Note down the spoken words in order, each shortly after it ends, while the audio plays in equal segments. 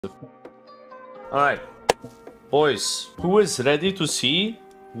Alright, boys, who is ready to see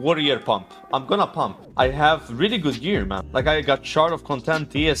Warrior pump? I'm gonna pump. I have really good gear, man. Like, I got Shard of Content,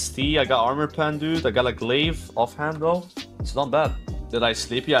 DST, I got Armor Pen, dude. I got like Glaive, offhand though. It's not bad. Did I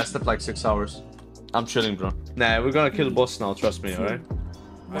sleep? Yeah, I slept like 6 hours. I'm chilling, bro. Nah, we're gonna kill the boss now, trust me, alright?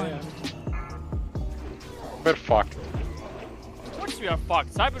 We're fucked. Of course we are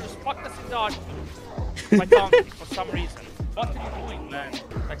fucked. Cyber just fucked us in the arch by counting for some reason. What are you doing, man?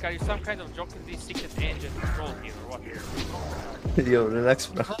 Like, are you some kind of joking this secret agent control here or what? Yo, relax,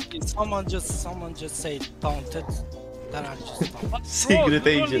 bro. Someone just say taunted. Then I just taunt. Secret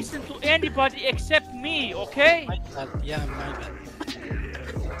Bro, you agent. don't listen to anybody except me, okay? My bad. Yeah, my bad.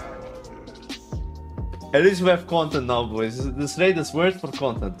 At least we have content now, boys. This raid is worth for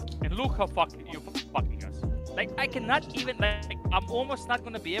content. And look how fucking us. Like, I cannot even, like, I'm almost not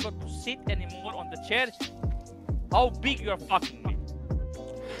gonna be able to sit anymore on the chair. How big you're fucking me.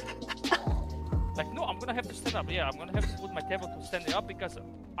 Like, no, I'm gonna have to stand up. Yeah, I'm gonna have to put my table to stand up because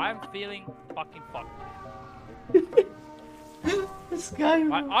I'm feeling fucking fucked. This guy,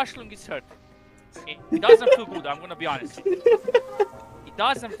 My Ashlung is hurt. It doesn't feel good, I'm gonna be honest. It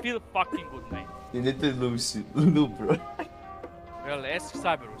doesn't feel fucking good, man. You need to lose it, bro. Well, ask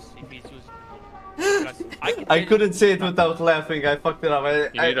Cyberus if he's using it. I couldn't say it without laughing. I fucked it up.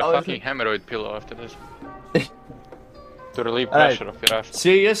 You need a fucking hemorrhoid pillow after this. To relieve pressure of your ass.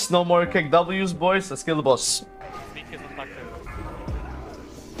 Serious? No more Kekbs, boys. Let's kill the boss.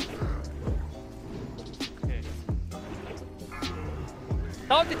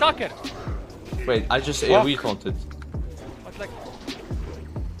 Taunt the Tucker! Wait, I just AoE taunted. But like,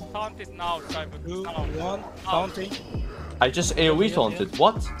 taunt it now, Cyber. 2, Now. 1, taunting. I just AoE taunted.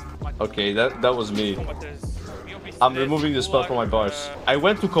 What? Okay, that was me. I'm removing the spell from my bars. I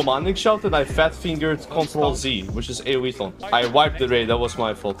went to commanding shout and I fat fingered Control Z, which is AoE taunt. I wiped the raid, that was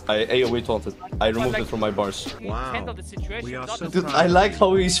my fault. I AoE taunted. I removed it from my bars. Wow. We are so Dude, I like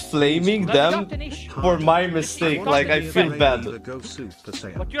how he's flaming them for my mistake. Like, I feel bad.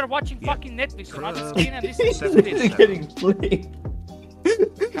 But you're watching fucking Netflix on other screen and listening to this. Getting flamed.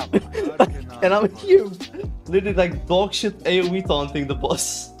 And I'm here, literally like dog shit AoE taunting the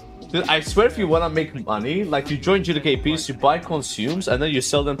boss. Dude, I swear if you wanna make money, like you join GDKPs, you buy consumes, and then you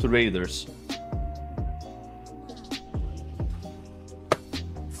sell them to raiders.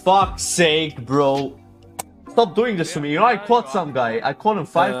 Fuck's sake, bro. Stop doing this to me. You know, I caught some guy. I caught him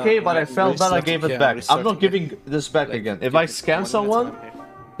 5k, but I felt bad I gave it back. I'm not giving this back again. If I scam someone,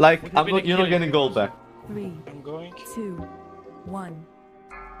 like, you're not getting gold back. 3, I'm going. 2, 1.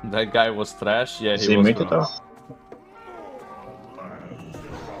 That guy was trash. Yeah, he was. Bro.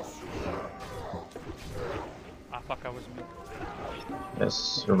 Fuck, I was muted.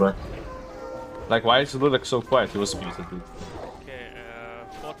 Yes, you're right. Like, why is it look like so quiet? He was muted, dude. Okay,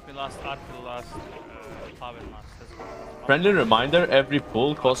 fought me last, art me last, power last. Friendly reminder, every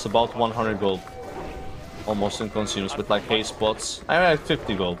pull costs about 100 gold. Almost in consumes with like haste spots. I have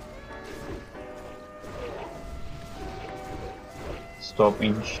 50 gold. Stop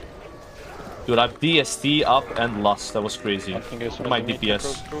inch. Dude, I have DST up and lust. That was crazy. My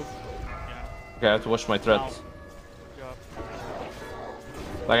DPS. Okay, I have to watch my threat.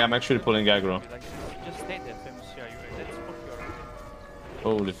 Like, I'm actually pulling aggro. Just stay there, Felmyst. That's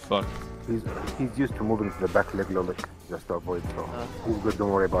what Holy fuck. He's used to moving to the back leg low lick just to avoid, so he's good,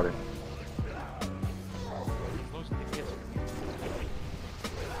 don't worry about it.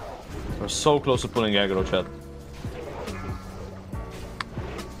 We're so close to pulling aggro, chat.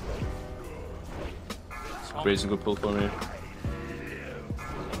 It's a crazy good pull for me.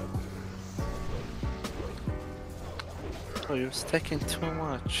 Oh, you're stacking too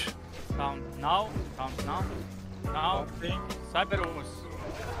much. Count now, count now. Now, Cyberus.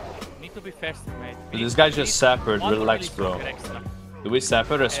 Need to be faster, mate. This guy just sappered, relax, bro. Do we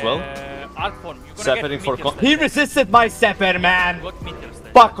sapper as well? Art form. Sappering for he resisted my sapper, man!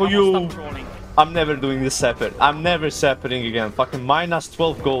 Fuck you! I'm never doing this sapper. I'm never sappering again. Fucking minus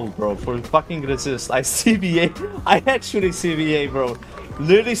 12 gold, bro, for fucking resist. I CBA. I actually CBA, bro.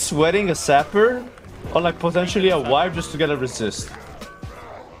 Literally sweating a sapper on like potentially a wipe just to get a resist.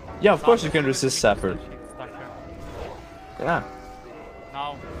 Yeah, of course you can resist sapper. Yeah.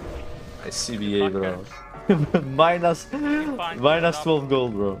 Now. I CBA, bro. minus 12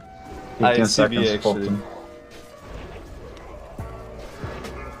 gold, bro. I CBA actually.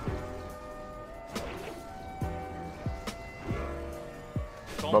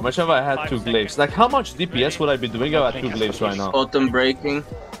 Bro, imagine if I had 2 glaives. Like, how much DPS would I be doing if I had 2 glaives right now? Autumn breaking.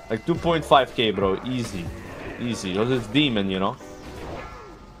 Like 2.5k, bro. Easy. Easy. Because it's demon, you know?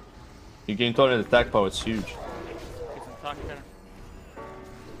 You gain total attack power, it's huge.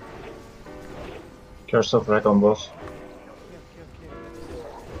 Curse of Wreck on boss.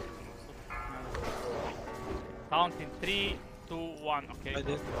 Count in 3, 2, 1. Okay. I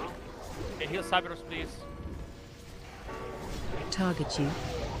did. Okay, heal Cyberus, please. Target you.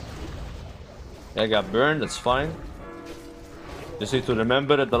 I got burned, that's fine. Just need to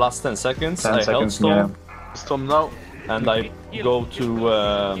remember at the last 10 seconds, 10 I held seconds, stone, Storm now. and I go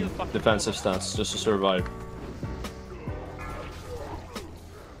to defensive stance just to survive.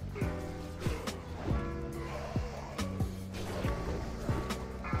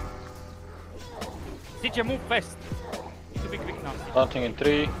 CJ, move fast. Need to be quick now. Taunting in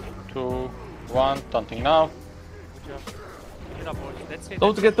 3, 2, 1. Taunting now. Good job. Keep it up, boys. That's it.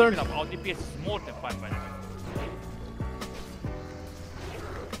 Don't get turned. Keep it up. Our DPS is more than fine by now.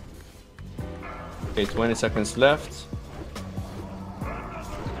 Okay, 20 seconds left.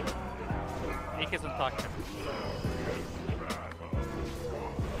 Nick is on target.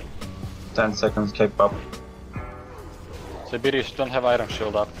 10 seconds, Kekbab. Sibirius, don't have Iron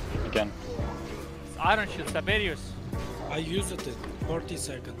Shield up again. It's Iron Shield, Saberius. I used it 40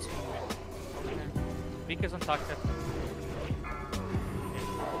 seconds. Nick is on target.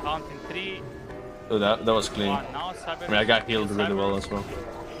 Count in 3, Oh, that was clean. 1. Now Saberius. I mean, I got healed really well as well.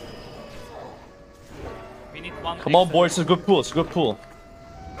 We need one. Come on, extra. boys, it's a good pool, it's a good pool.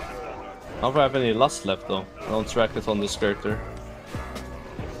 I don't have any lust left though. I don't track it on this character.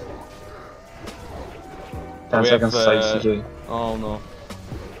 10 We seconds, have, side CJ. Oh no.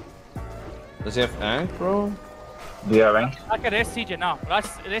 Does he have Ank, bro? Do you have rank? Okay, rest CJ now.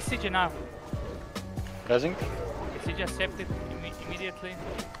 Rest CJ now. Resing? CJ accepted immediately.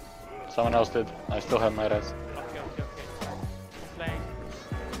 Someone else did. I still have my res. Okay. Keep playing.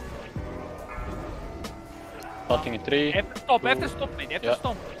 Taunting in 3. After stop, mate. After Yeah.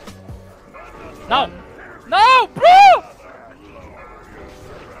 stop. Now! No, bro!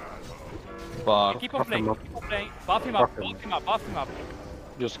 Fuck. Keep on Buff playing. him up. Keep on playing. Buff him up. Buff him. Buff him up.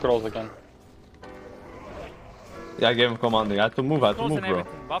 Use scrolls again. Yeah, I gave him commanding. I had to move, Close and bro.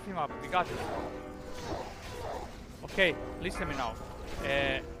 everything. Buff him up. We got this. Okay, listen to me now.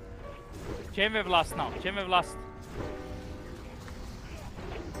 Chain wave last now. Chain wave last.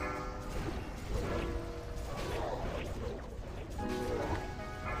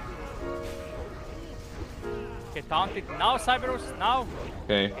 Okay, taunted. Now Cyberus. Now.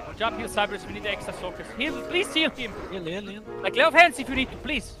 Okay. Good job, heal Cyberus. We need the extra soakers. Heal, please heal him. Heal. Like, lay off hands if you need to,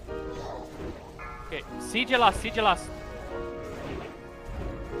 please. Okay, CJ last.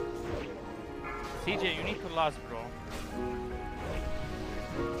 CJ, you need to last, bro.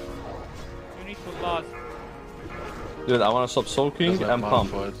 You need to last. Dude, I wanna stop soaking and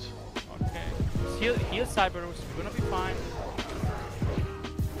pump. Okay. Heal Cyberus. We're gonna be fine.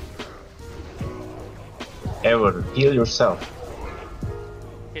 Ever, heal yourself.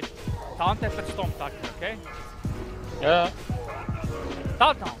 Okay. Taunt after storm tactic, okay? Yeah.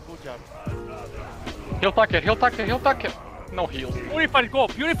 Taunt now. Good job. Heal tacker. No heals. Purify, go.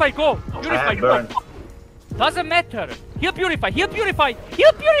 Purify, burn. go. Doesn't matter. Heal purify.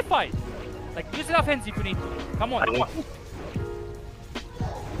 Like, use enough hands if you need to. Come on.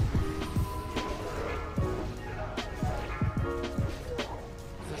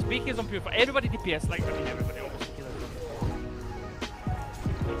 The speak is on purify. Everybody DPS, like, I mean, everybody almost kills.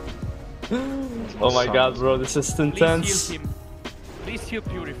 Oh my god, bro, this is intense. Please heal him. Please heal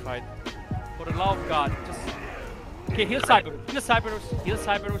purified. For the love of God, just. Okay, heal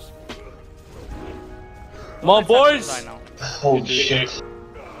Cyberus. Come on, boys! Holy shit.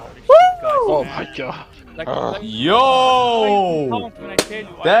 Oh my god. Yo!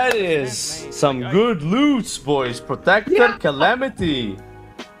 That is some good loot, boys. Protector, Calamity.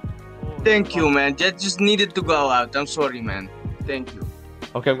 Thank you, man. That just needed to go out. I'm sorry, man. Thank you.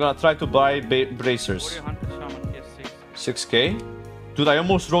 Okay, I'm gonna try to buy bracers. 6k? Dude, I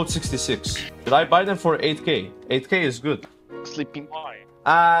almost wrote 66. Did I buy them for 8k? 8k is good. Sleeping.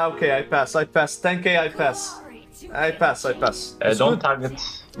 Okay, I pass. 10k, I pass. It's Don't good. target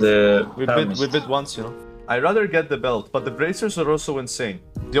the We Felmyst. bid once, you know. I'd rather get the belt, but the bracers are also insane.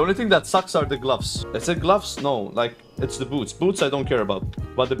 The only thing that sucks are the gloves. Is it gloves? No, like, it's the boots. Boots I don't care about.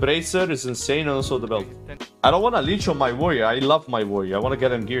 But the bracer is insane and also the belt. I don't want to leech on my warrior. I love my warrior. I want to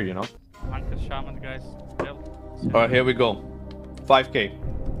get him gear, you know? Hunter shaman, guys. Alright, here we go. 5k.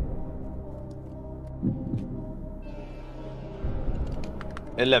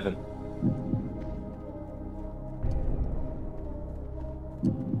 $11.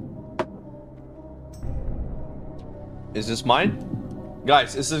 Is this mine?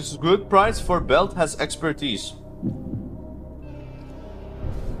 Guys, is this a good price for belt has expertise?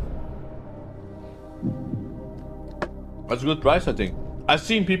 That's a good price, I think. I've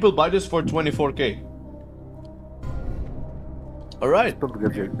seen people buy this for 24k. Alright. Still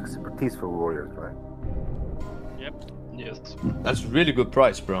gives you expertise for warriors, right? Yep. Yes. That's really good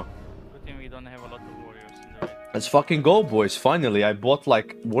price, bro. Good thing we don't have a lot of warriors in the raid. Let's fucking go, boys. Finally, I bought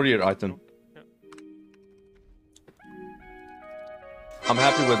like warrior item. I'm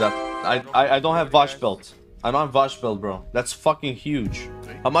happy with that. I don't have Vash belt. I don't have Vash belt, bro. That's fucking huge.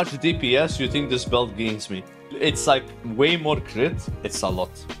 How much DPS you think this belt gains me? It's like way more crit. It's a lot.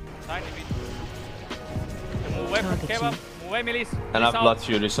 Tiny bit. Move away from Kebab. Move away, Melis. And I have Blood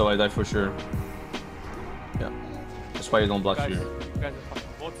Fury, so I die for sure. Yeah. That's why you don't Blood Fury. You guys are fucking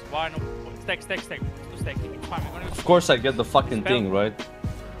bots. Why no? Stack. Two stack. It's fine. We're gonna Of course I get the fucking thing, right?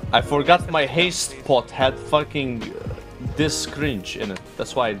 I forgot my haste pot had fucking this cringe in it.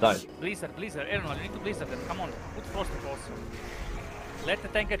 That's why I died. Blizzard. Erenol, you need to blizzard them. Come on. Put frost also. Let the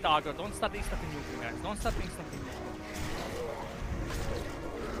tank get aggro. Don't start instantly nuking, guys. Don't start instantly nuking.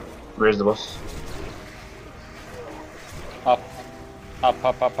 Where's the boss? Up. Up.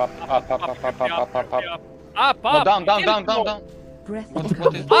 No, down. Breath What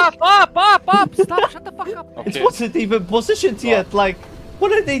incoming. is Up! Stop! Shut the fuck up! It Okay. wasn't even positioned yet. Like,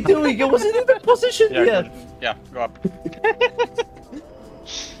 what are they doing? It wasn't even positioned yet. Yeah, go up.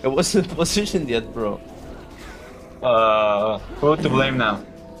 It wasn't positioned yet, bro. Who to blame now?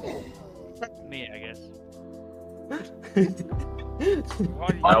 Me, I guess.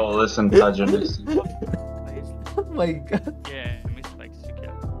 I will listen to Tajin. Oh my god. Yeah, mistakes.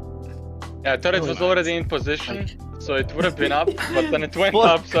 Yeah, I thought it was already in position, so it would have been up, but then it went Fuck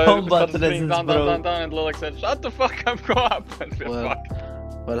up, so it combat started spinning down, resistance, and Lilac said, "Shut the fuck up, go up." And we Well, fucked.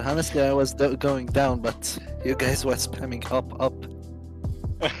 well, honestly, I was going down, but you guys were spamming up.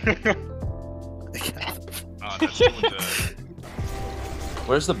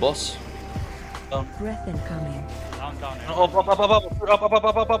 Where's the boss? Breath incoming. Down.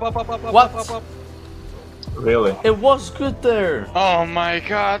 What? Really? It was good there. Oh my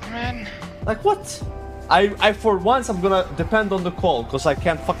god, man. Like what? I for once I'm gonna depend on the call because I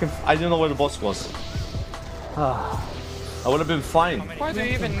can't fucking. I didn't know where the boss was. I would have been fine. Why do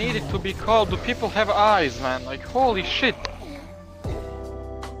you even need it to be called? Do people have eyes, man? Like, holy shit. But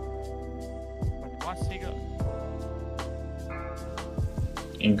once he got...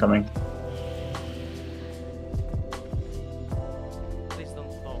 Incoming. Please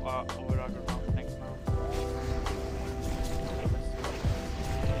don't go over aggro now. Thanks now.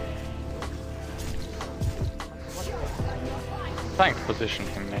 Tank position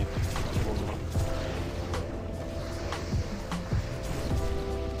him, mate.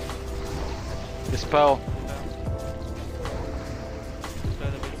 Dispel.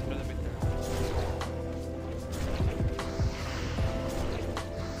 Spread a bit.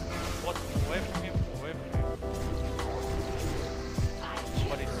 What? Away from him.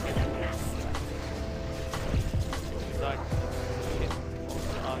 What is it? He died. Shit.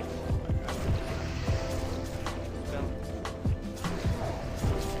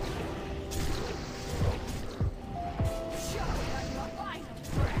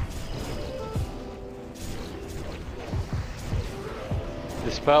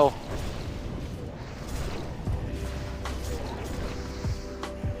 Spell. Dispel.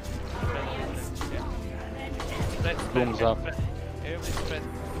 Booms up. Every spread,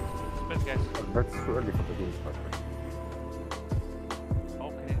 guys. That's too early for the game, but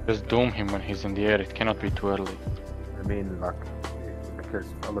Okay. Just doom him when he's in the air. It cannot be too early. I mean, like, because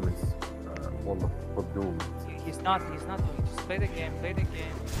elements will doom. He's not doing. Just play the game.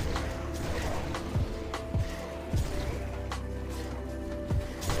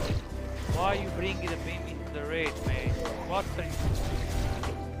 Why are you bringing the beam into the raid, mate? What the...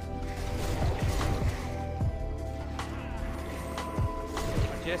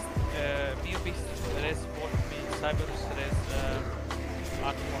 Just, Neobis res bot me, Cyberus res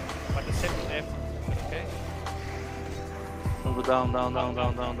Archon, but the set F, okay? Go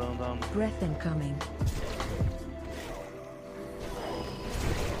down. Breath incoming.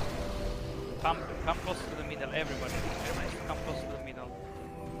 Come close to the middle, everybody. Everybody come close to the middle.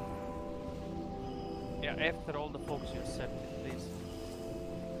 Yeah, after all the focus you accept, please.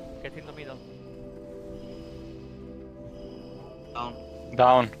 Get in the middle.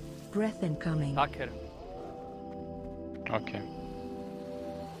 Down. Breath incoming. Tucker. Okay.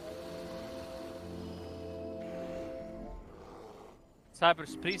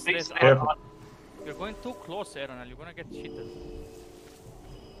 Cyberus, please res Careful. Archon. You're going too close, Aaron, you're gonna get cheated.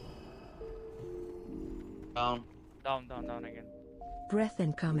 Down. Down again. Breath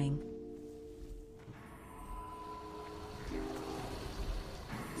incoming.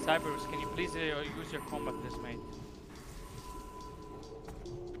 Cyberus, can you please use your combat this, mate?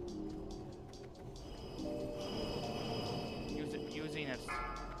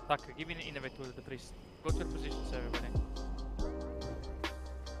 Tucker, give me an innovate to the priest. Go to your positions, everybody.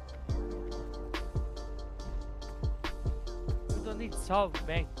 You don't need salve,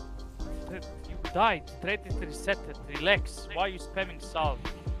 mate. You died. Trade it, reset it, relax. Why are you spamming salve?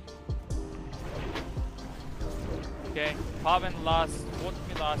 Okay, Paven last,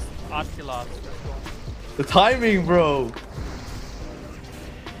 Votmi last, Arti last. Let's go. The timing, bro.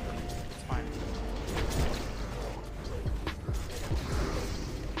 It's fine.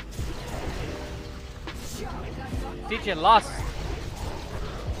 DJ last.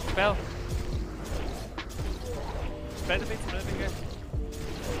 Spell. Spread a bit, guys.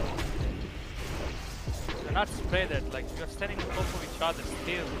 They're not spreaded, like you're standing on top of each other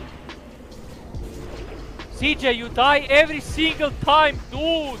still. CJ, you die every single time,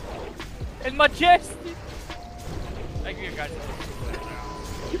 dude! And Majestic! Thank you guys.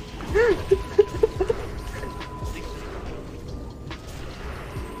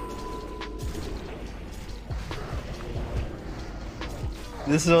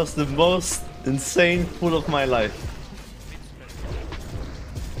 This was the most insane pull of my life.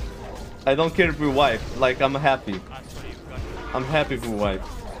 I don't care if we wipe, like I'm happy. I'm happy if we wipe.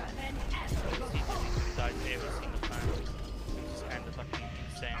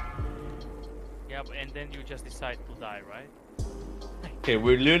 And then you just decide to die, right? Okay,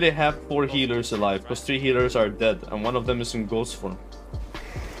 we literally have 4 healers alive, because 3 healers are dead, and one of them is in ghost form.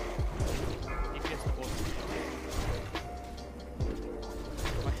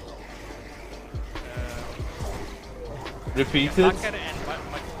 Repeat it?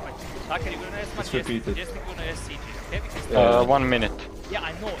 Let's repeat it. 1 minute. Yeah,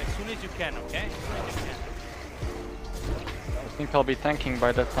 I know, as soon as you can, okay? As soon as you can. I think I'll be tanking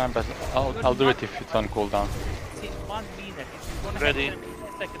by that time, but I'll do it if it's on cooldown. See, 1 minute. It's gonna Ready. have 10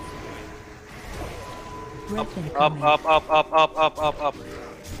 seconds to do it. Up.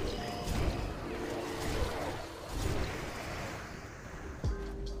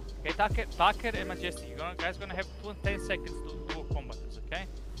 Okay, Tucker and Majestic, you guys gonna have 10 seconds to do combat, okay?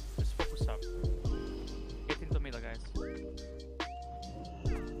 Just focus up. Get into middle, guys.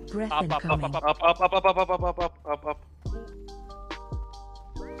 Breath Up.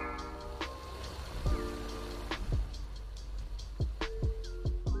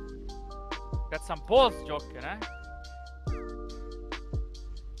 Got some balls, Joker, eh?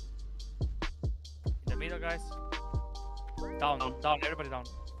 In the middle, guys. Down, everybody down.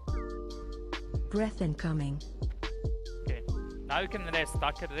 Breath incoming. Okay. Now you can rest,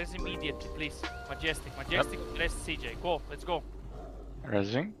 Tucker. Rest immediately, please. Majestic, rest CJ. Go, let's go.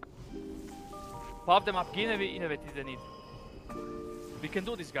 Resing. Pop them up, innovate if they need. We can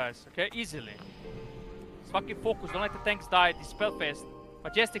do this, guys, okay? Easily. Just fucking focus, don't let the tanks die, dispel fast.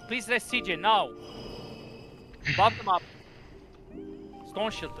 Majestic, please rest CJ now. Pop them up.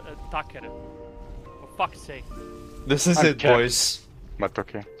 Stone Shield, Tucker. For fuck's sake. This is it, boys. But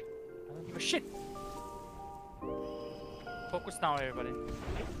okay. I don't give a shit. Focus now, everybody.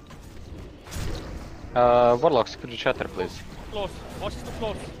 Warlocks, could you chatter, please? Close. Watch is too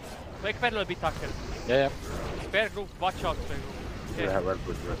close. Quick pedal a bit, Tucker. Yeah. Spare group, watch out, spare group. Okay. Yeah, well,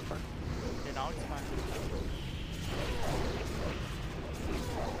 good, that's fine. Okay, now it's fine.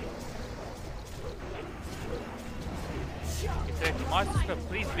 Get ready. Master spell,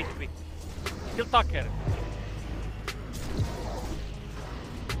 please be quick. Kill Tucker.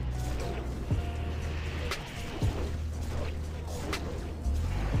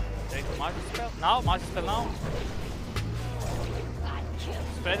 Ready to master spell? Now, master spell now.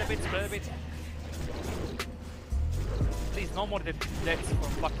 Spread a bit. Please, no more deaths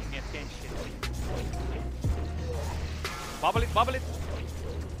from fucking FK shit. Bubble it.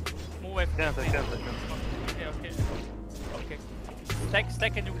 Move away from the Okay.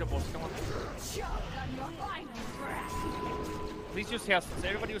 Stack and nuke the boss, come on. Please use health,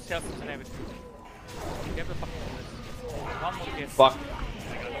 everybody use health and everything. Get the fucking bullets. One more guess. Fuck.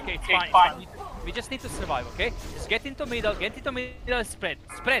 Okay, it's fine. We just need to survive, okay? Just get into middle and spread.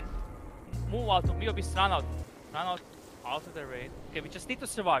 Move out of Miobis, run out of the raid. Okay, we just need to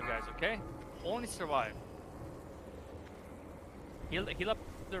survive, guys, okay? Only survive. Heal up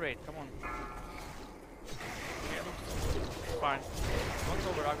the raid, come on. Okay, looks fine. Don't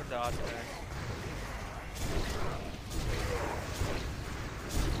overrun the odds, guys.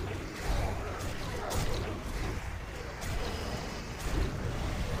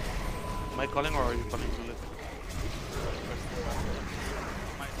 Am I calling or are you calling too late?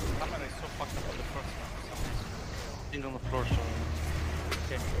 My camera is so fucked up on the first one. Thing on the floor, so...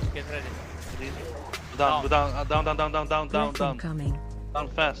 Okay, get ready. Go down. Breath incoming. Down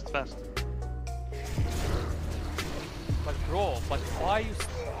fast. But bro, why you...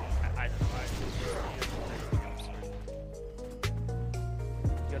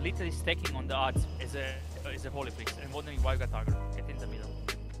 You're literally stacking on the odds as a holy fix and wondering why you got aggro. Get in the middle.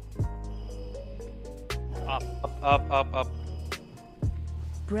 Up. Up.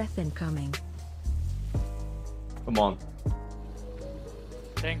 Breath incoming. Come on.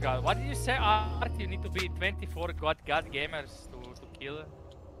 Thank God. What did you say, Art? You need to be 24 god gamers to kill.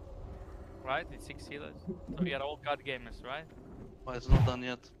 Right? With 6 healers. So we are all god gamers, right? Oh, it's not done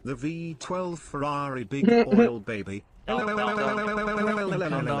yet. The V12 Ferrari big oil baby. We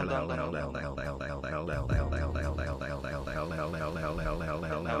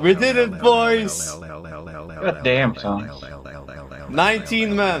did it, boys! God damn, son.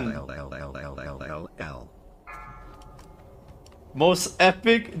 19 men. Most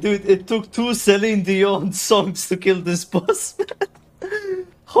epic? Dude, it took 2 Celine Dion songs to kill this boss.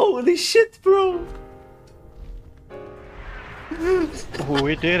 Holy shit, bro.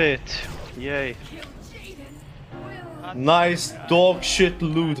 We did it. Yay. Nice dog shit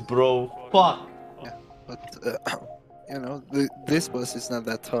loot, bro. Fuck. Yeah, but you know, this boss is not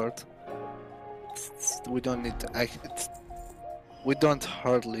that hard. We don't need to act. We don't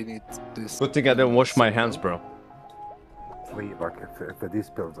hardly need this. Good thing I didn't wash my hands, bro. Like if the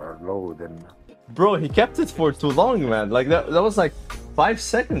dispels are low, then. Bro, he kept it for too long, man. Like that was like 5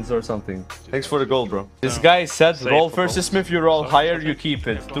 seconds or something. Thanks for the gold, bro. This guy said, roll first Smith, you roll higher, you keep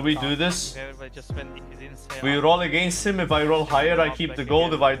it. Do we do this? We roll against him. If I roll higher, I keep the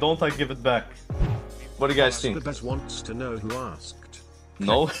gold. If I don't, I give it back. What do you guys think? The best wants to know who asked.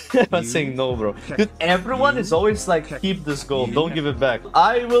 No? I'm not saying no, bro. Dude, everyone is always like, keep this gold, don't give it back.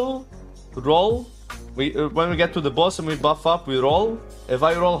 I will roll. When we get to the boss and we buff up, we roll. If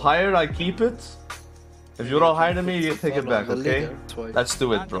I roll higher, I keep it. If you roll higher than me, you take it back, okay? Let's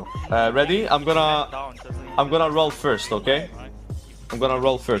do it, bro. Ready? I'm gonna roll first, okay? I'm gonna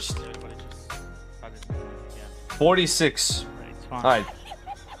roll first. 46. Alright.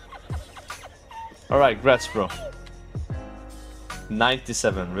 Alright, grats, bro.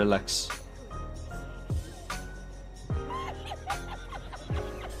 97, relax.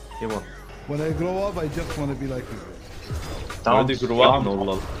 Come on. When I grow up, I just want to be like you. You already grew up, no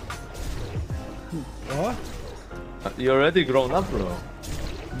lol. What? You already grown up, bro.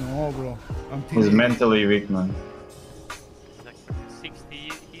 No, bro. I'm He's mentally weak, man.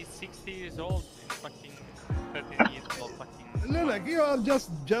 He's 60 years old. Fucking 13 years old. Fucking. No, like you are just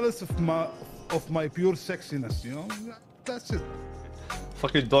jealous of my pure sexiness, you know? That's it.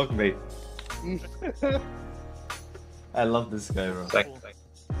 Fucking dog, mate. I love this guy, bro.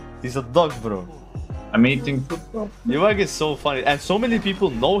 He's a dog, bro. I'm eating football. Ewag is so funny, and so many people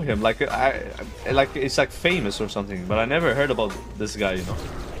know him. Like, it's like famous or something. But I never heard about this guy, you know.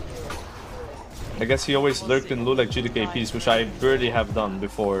 I guess he always lurked in LoL like GDKPs, which I barely have done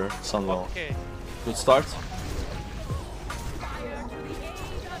before Sunwell. Good start.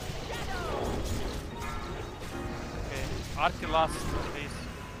 Arky last, please.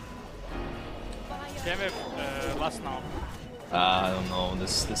 Kevin, last now. I don't know.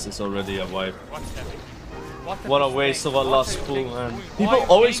 This is already a wipe. What's happening? What a waste of a last pool, man. People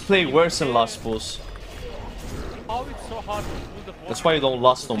always play worse than last pools. How it's so hard to pull the ball? That's why you don't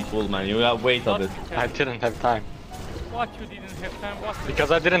last on pool, man. You have weight of it. I didn't have time. What you didn't have time? What?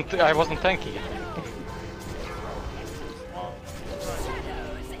 Because I wasn't tanking it.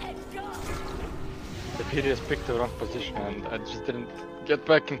 The PDS picked the wrong position and I just didn't get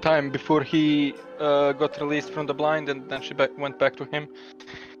back in time before he got released from the blind, and then she went back to him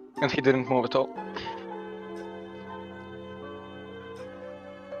and he didn't move at all.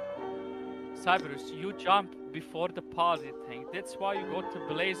 Cyberus, you jump before the party thing. That's why you got the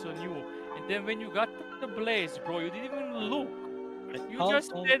blaze on you. And then when you got the blaze, bro, you didn't even look. You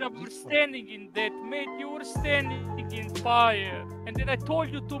just ended up standing in that, mate. You were standing in fire. And then I told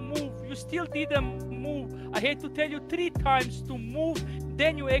you to move. You still didn't move. I had to tell you 3 times to move.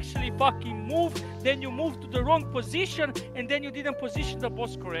 Then you actually fucking moved. Then you moved to the wrong position. And then you didn't position the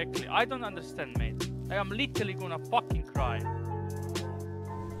boss correctly. I don't understand, mate. Like, I'm literally gonna fucking cry.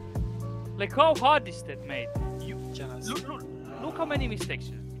 Like, how hard is that, mate? You look how many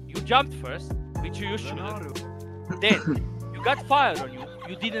mistakes you jumped first, which you usually do. Then you got fire on you.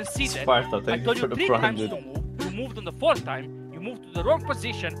 You didn't see that. Sparta, I told you 3 times to move. You moved on the 4th time. You moved to the wrong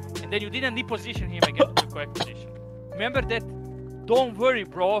position, and then you didn't reposition him again to the correct position. Remember that? Don't worry,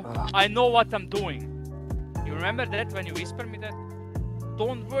 bro. I know what I'm doing. You remember that when you whispered me that?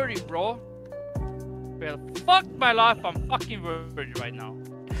 Don't worry, bro. Well, fuck my life. I'm fucking worried right now.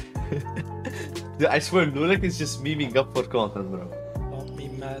 Dude, I swear, Nurek is just memeing up for content, bro. Don't be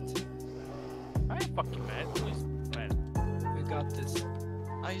mad. I ain't fucking mad. Who is mad? We got this.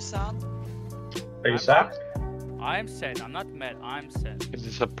 Are you sad? Are you sad? I'm sad. I'm not mad. I'm sad. He's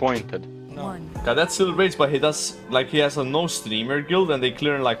disappointed. No. Yeah, that's still rage, but he does like he has a no streamer guild and they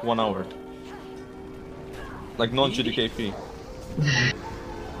clear in like 1 hour. Like non-GDKP.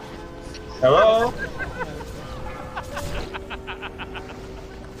 Hello?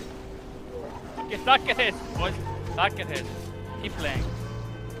 Okay, tuck ahead, boys. Tuck ahead. Keep playing.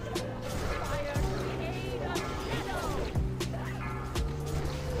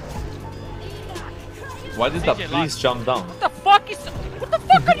 Why did that priest jump down? What the fuck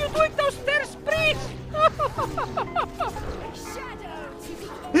are you doing downstairs, priest?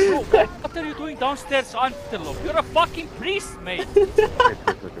 Bro, what are you doing downstairs, Antelope? You're a fucking priest, mate.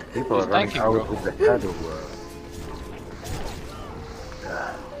 People are running out with the shadow.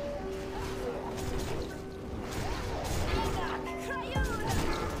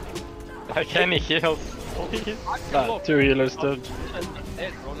 Can he heal? Nah, 2 healers dead.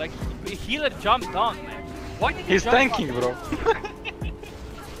 Dead, bro. Like, the healer jumped down, man. Why did you He's jump tanking, down? bro.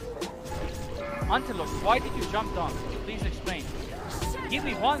 Antelope, why did you jump down? Please explain. Give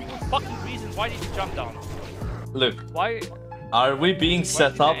me one good fucking reason why did you jump down? Look, Why? are we being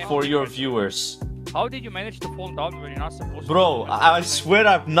set up for your viewers? How did you manage to fall down when you're not supposed to? Bro, I swear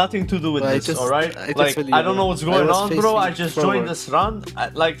I have nothing to do with Well, this, alright? I Like, really I don't know what's going was on, bro. I facing just forward. joined this run.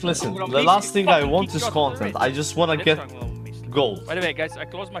 Like, listen, Bro, the please, last thing I fucking want keep is your content. straight. I just want to Let's get try and miss. gold. By the way, guys, I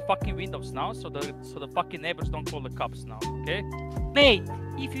closed my fucking windows now, so the fucking neighbors don't call the cops now, okay? Mate,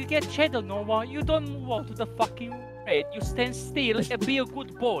 if you get Shadow Nova, you don't move out to the fucking raid. You stand still and be a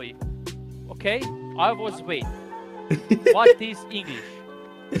good boy, okay? I was wait. What is English?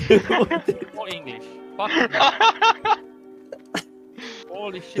 No English. Fuck me.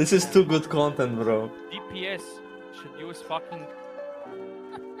 Holy shit. This is man. too good content, bro. DPS should use fucking.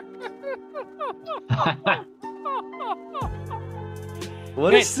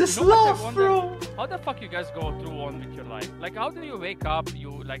 What Mate, is this you know what I love, wonder? bro? How the fuck you guys go through on with your life? Like, how do you wake up?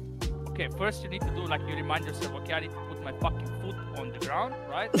 You like, okay, first you need to do like you remind yourself, okay, I need to put my fucking foot on the ground,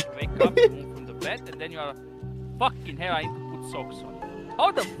 right? You wake up, you move from the bed, and then you are fucking hell. I need to put socks on.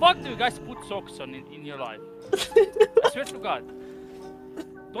 How the fuck do you guys put socks on in your life? I swear to God.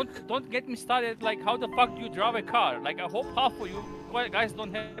 Don't get me started. Like, how the fuck do you drive a car? Like, I hope half of you guys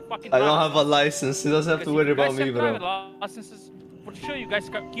don't have fucking. I don't have a license. He doesn't have to worry about me, bro. Licenses, for sure, you guys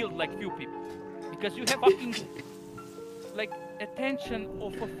killed like few people because you have fucking like attention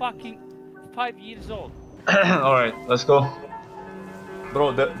of a fucking 5 years old. Alright, let's go.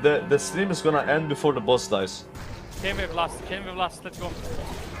 Bro, the stream is gonna end before the boss dies. Chain wave last, let's go.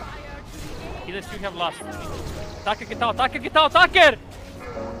 Healers, you have last. Tucker, get out, Tucker, get out, Tucker!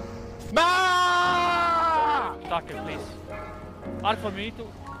 Tucker, please. Alpha, we need to.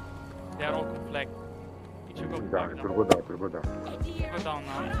 They are all conflict. It should go Down, down. it will go down, it will go down. Go down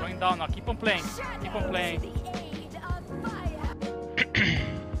now, it's going down now. Keep on playing, keep on playing.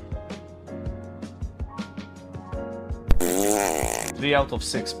 3 out of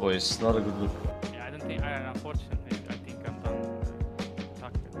 6, boys. Not a good look. Yeah, unfortunately, I think I'm done with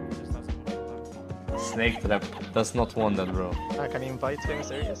Tucker. Just doesn't want to. Snake trap does not want that, bro. Can you invite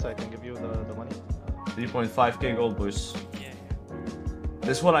Felmyst area so I can give you the money? 3.5k gold, boys. Yeah.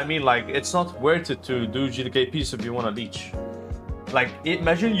 This is what I mean, like, it's not worth it to do GDKPs if you want to leech. Like,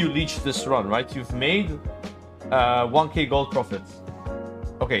 imagine you leech this run, right? You've made 1k gold profit.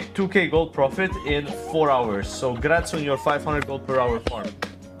 Okay, 2k gold profit in 4 hours. So, grats on your 500 gold per hour farm.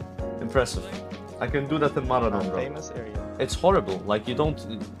 Impressive. I can do that in Marathon, bro. Famous area. It's horrible. Like, you don't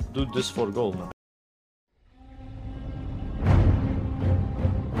do this for gold, man.